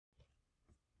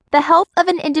The health of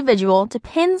an individual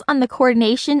depends on the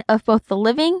coordination of both the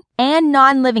living and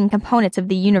non-living components of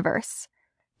the universe.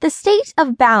 The state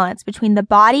of balance between the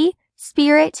body,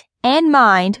 spirit, and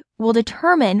mind will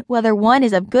determine whether one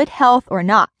is of good health or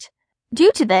not.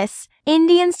 Due to this,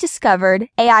 Indians discovered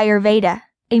Ayurveda,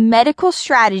 a medical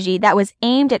strategy that was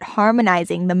aimed at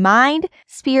harmonizing the mind,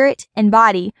 spirit, and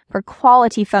body for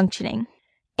quality functioning.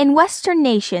 In Western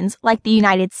nations like the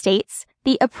United States,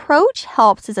 the approach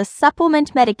helps as a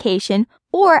supplement medication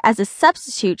or as a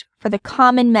substitute for the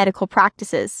common medical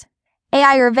practices.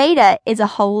 Ayurveda is a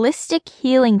holistic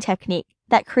healing technique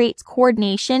that creates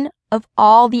coordination of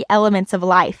all the elements of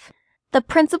life. The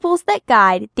principles that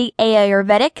guide the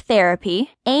Ayurvedic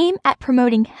therapy aim at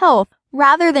promoting health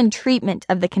rather than treatment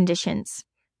of the conditions.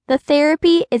 The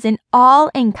therapy is an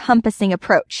all-encompassing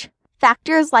approach.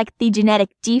 Factors like the genetic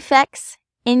defects,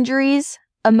 injuries,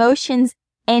 emotions,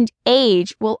 and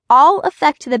age will all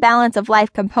affect the balance of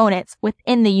life components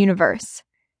within the universe.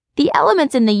 The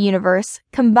elements in the universe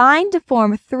combine to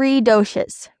form 3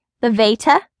 doshas. The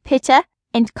Vata, Pitta,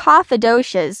 and Kapha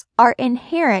doshas are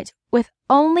inherent with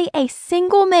only a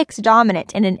single mix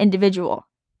dominant in an individual.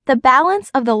 The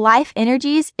balance of the life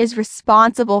energies is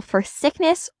responsible for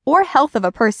sickness or health of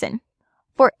a person.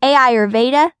 For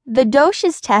Ayurveda, the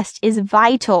doshas test is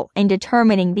vital in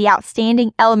determining the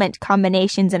outstanding element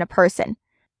combinations in a person.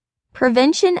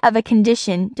 Prevention of a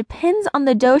condition depends on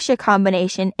the dosha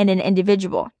combination in an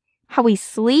individual. How we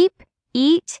sleep,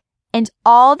 eat, and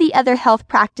all the other health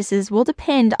practices will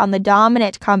depend on the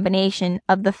dominant combination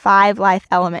of the 5 life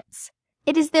elements.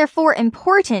 It is therefore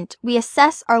important we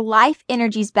assess our life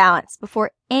energies balance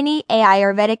before any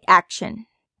Ayurvedic action.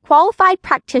 Qualified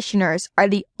practitioners are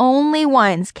the only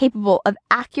ones capable of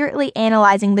accurately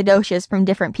analyzing the doshas from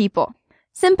different people.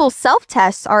 Simple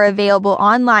self-tests are available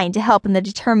online to help in the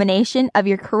determination of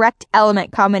your correct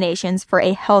element combinations for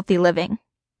a healthy living.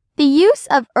 The use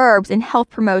of herbs in health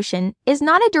promotion is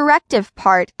not a directive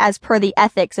part as per the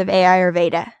ethics of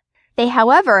Ayurveda. They,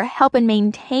 however, help in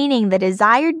maintaining the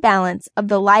desired balance of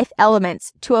the life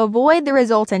elements to avoid the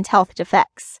resultant health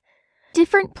defects.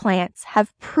 Different plants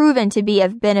have proven to be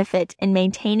of benefit in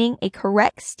maintaining a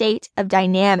correct state of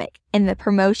dynamic in the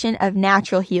promotion of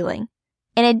natural healing.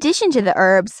 In addition to the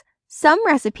herbs, some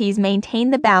recipes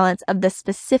maintain the balance of the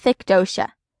specific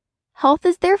dosha. Health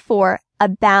is therefore a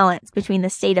balance between the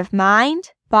state of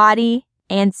mind, body,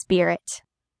 and spirit.